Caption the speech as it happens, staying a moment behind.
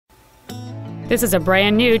This is a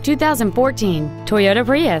brand new 2014 Toyota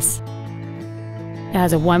Prius. It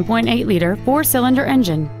has a 1.8-liter four-cylinder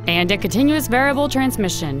engine and a continuous variable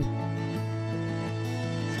transmission.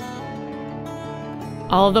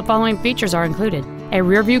 All of the following features are included: a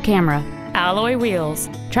rear-view camera, alloy wheels,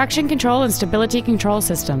 traction control and stability control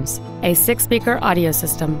systems, a 6-speaker audio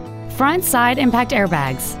system, front side impact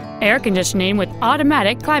airbags, air conditioning with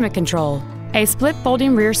automatic climate control, a split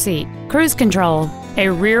folding rear seat, cruise control, a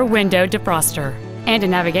rear window defroster, and a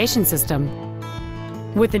navigation system.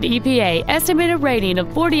 With an EPA estimated rating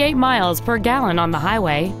of 48 miles per gallon on the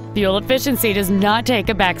highway, fuel efficiency does not take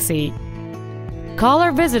a backseat. Call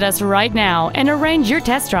or visit us right now and arrange your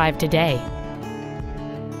test drive today.